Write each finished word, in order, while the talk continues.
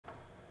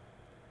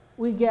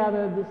We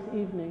gather this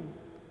evening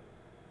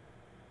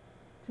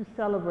to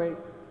celebrate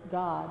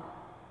God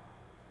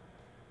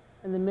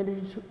and the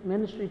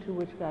ministry to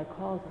which God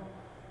calls us.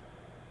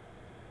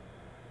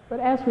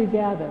 But as we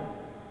gather,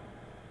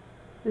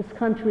 this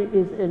country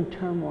is in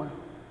turmoil.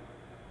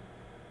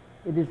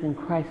 It is in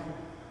crisis.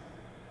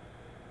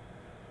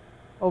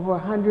 Over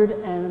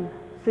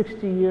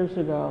 160 years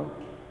ago,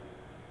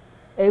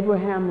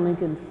 Abraham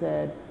Lincoln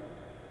said,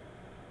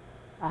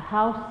 "A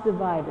house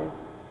divided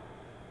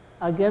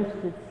against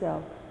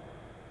itself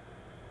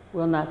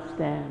will not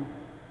stand."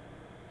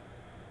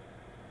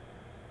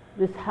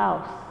 This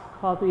house,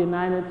 called the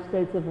United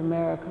States of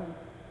America,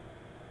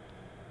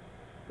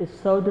 is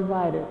so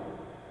divided.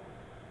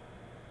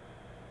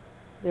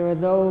 There are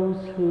those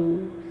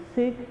who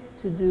seek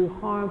to do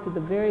harm to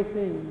the very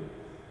things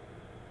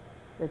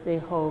that they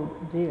hold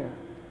dear.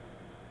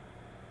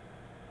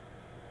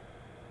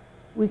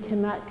 We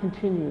cannot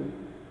continue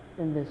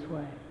in this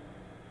way.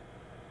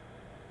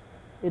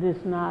 It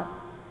is not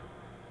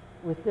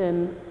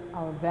within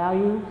our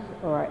values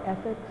or our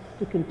ethics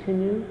to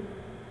continue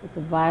with the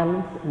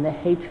violence and the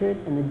hatred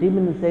and the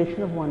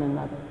demonization of one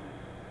another.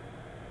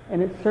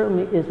 And it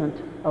certainly isn't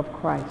of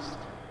Christ.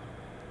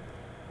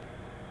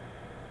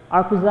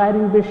 Our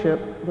presiding bishop,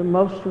 the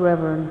Most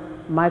Reverend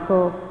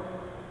Michael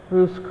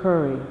Bruce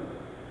Curry,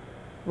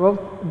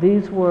 wrote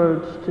these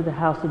words to the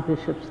House of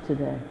Bishops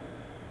today.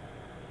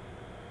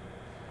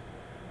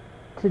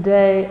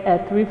 Today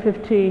at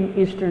 3:15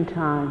 Eastern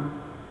Time,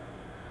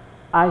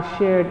 I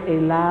shared a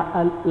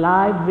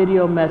live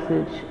video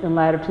message in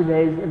light of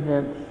today's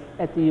events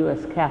at the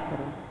U.S.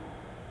 Capitol,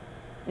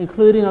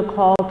 including a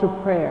call to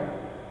prayer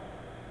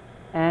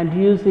and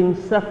using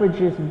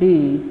suffragist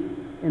B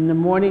in the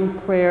morning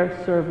prayer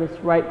service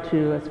Rite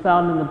 2 as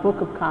found in the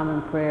Book of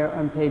Common Prayer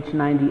on page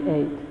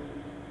 98,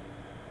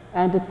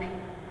 and a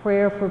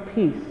prayer for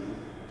peace,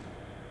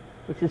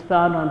 which is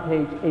found on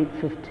page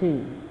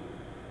 815,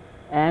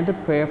 and a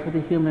prayer for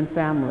the human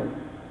family.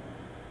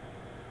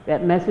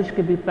 That message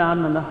can be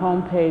found on the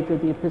homepage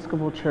of the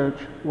Episcopal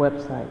Church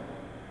website.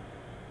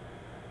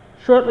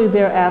 Shortly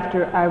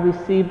thereafter, I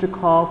received a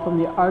call from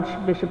the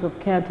Archbishop of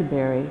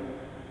Canterbury,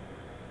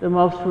 the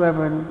Most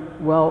Reverend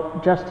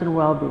Justin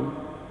Welby,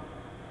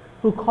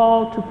 who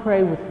called to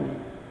pray with me.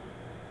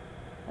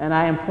 And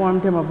I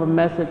informed him of a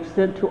message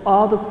sent to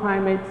all the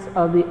primates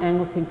of the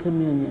Anglican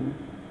Communion,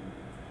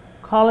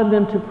 calling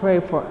them to pray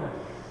for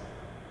us.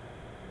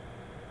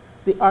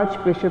 The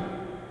Archbishop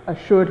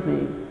assured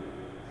me,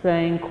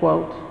 saying,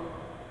 quote,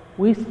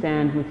 "We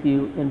stand with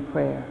you in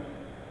prayer."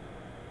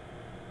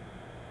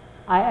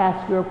 I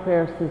ask your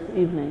prayers this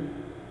evening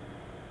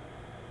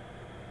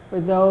for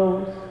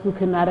those who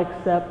cannot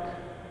accept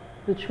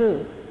the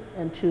truth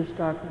and choose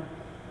darkness.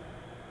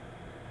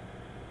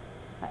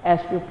 I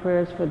ask your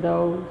prayers for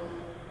those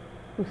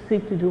who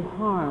seek to do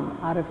harm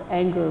out of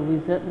anger,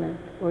 resentment,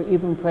 or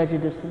even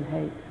prejudice and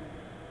hate.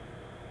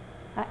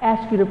 I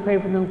ask you to pray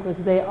for them because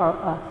they are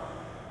us.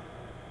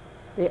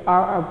 They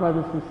are our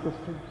brothers and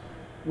sisters,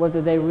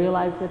 whether they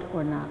realize it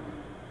or not.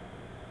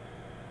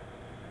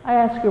 I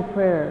ask your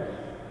prayers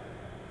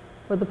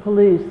for the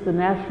police, the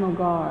National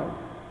Guard,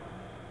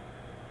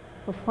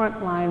 for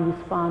frontline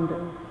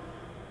responders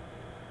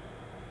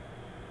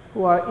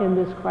who are in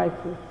this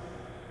crisis,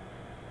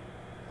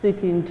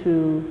 seeking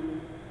to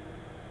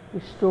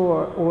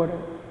restore order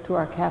to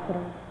our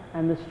capital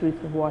and the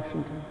streets of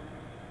Washington.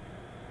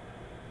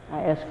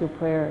 I ask your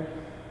prayers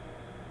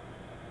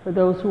for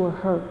those who are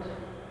hurt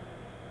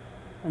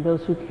and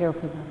those who care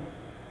for them.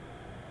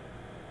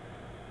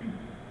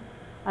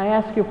 I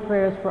ask your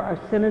prayers for our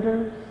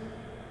senators,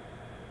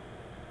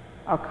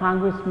 our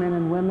congressmen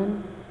and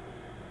women,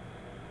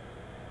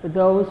 for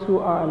those who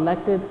are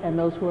elected and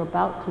those who are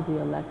about to be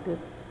elected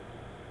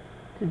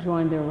to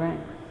join their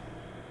ranks.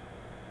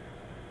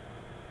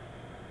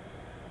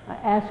 I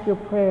ask your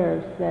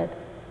prayers that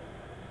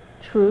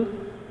truth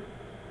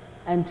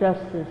and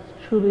justice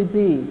truly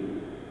be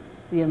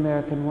the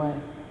American way.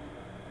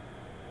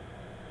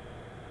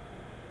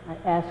 I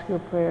ask your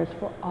prayers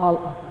for all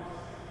of us.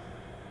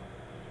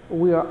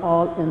 We are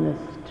all in this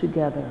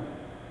together.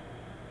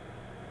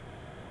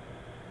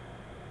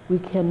 We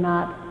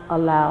cannot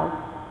allow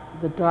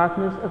the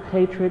darkness of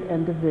hatred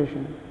and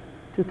division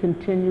to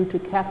continue to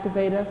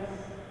captivate us,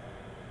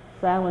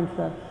 silence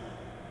us,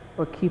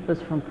 or keep us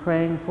from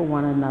praying for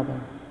one another.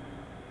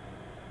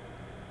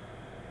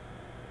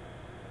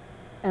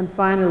 And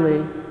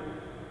finally,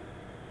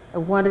 I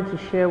wanted to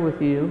share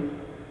with you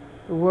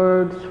the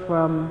words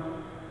from,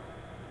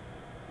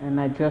 and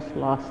I just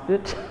lost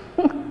it,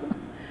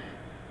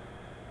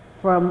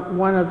 from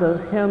one of the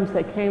hymns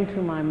that came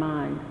to my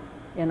mind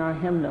in our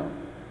hymnal,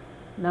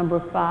 number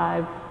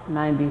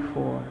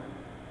 594.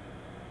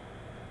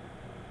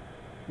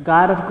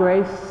 God of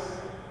grace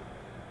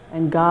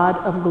and God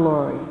of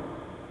glory,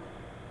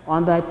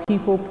 on thy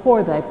people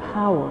pour thy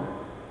power,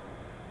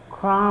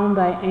 crown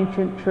thy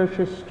ancient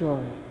church's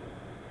story,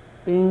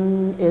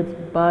 bring its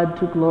bud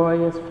to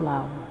glorious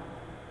flower.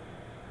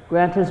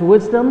 Grant us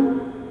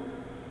wisdom,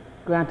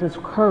 grant us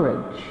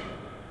courage,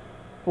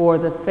 for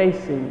the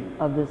facing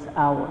of this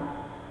hour.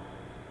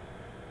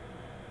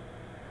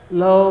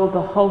 Lo,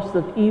 the host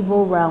of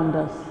evil round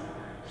us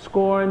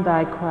scorn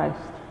thy Christ,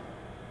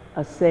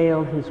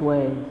 assail his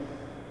ways.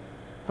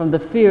 From the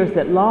fears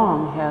that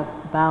long have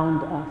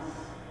bound us,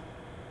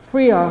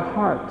 free our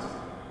hearts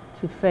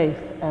to faith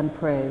and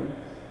praise.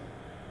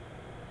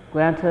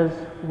 Grant us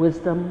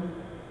wisdom,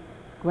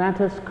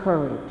 grant us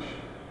courage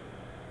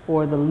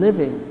for the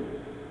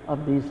living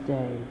of these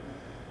days.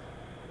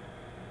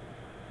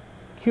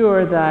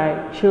 Cure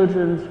thy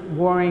children's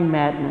warring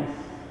madness,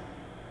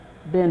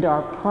 bend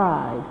our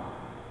pride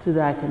to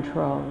thy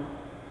control.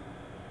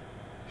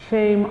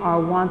 Shame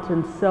our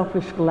wanton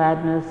selfish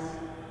gladness,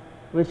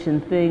 rich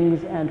in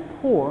things and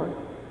poor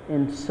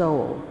in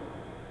soul.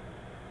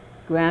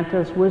 Grant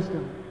us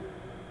wisdom,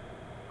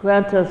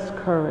 grant us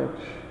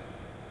courage,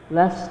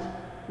 lest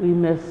we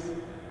miss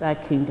thy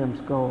kingdom's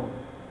goal.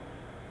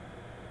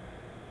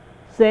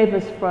 Save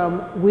us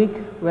from weak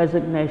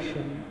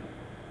resignation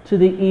to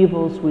the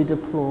evils we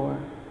deplore.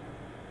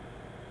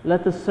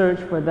 Let the search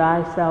for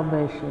thy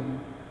salvation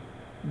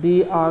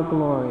be our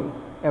glory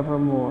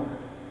evermore.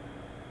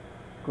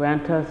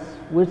 Grant us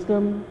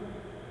wisdom,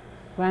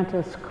 grant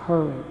us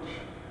courage,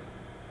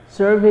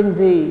 serving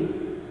thee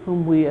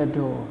whom we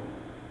adore.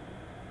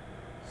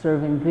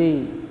 Serving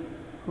thee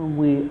whom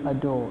we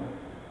adore.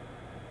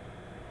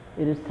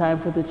 It is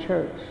time for the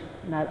church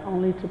not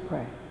only to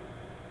pray,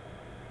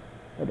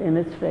 but in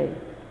its faith,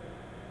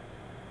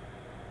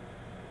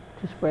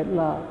 to spread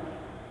love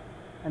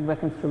and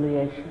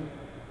reconciliation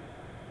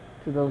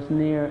to those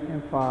near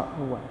and far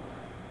away.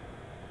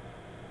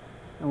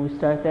 And we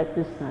start that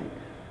this night,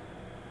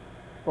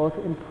 both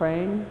in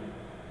praying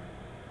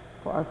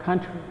for our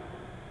country,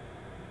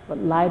 but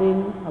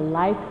lighting a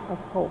light of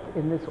hope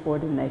in this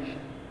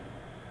ordination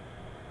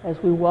as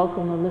we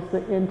welcome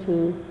Alyssa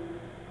into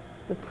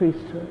the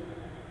priesthood,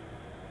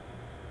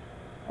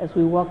 as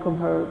we welcome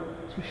her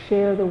to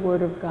share the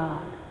word of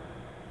God,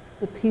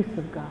 the peace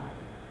of God,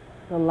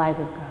 the light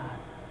of God.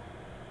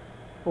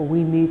 For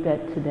we need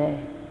that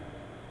today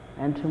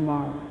and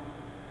tomorrow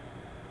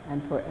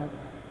and forever.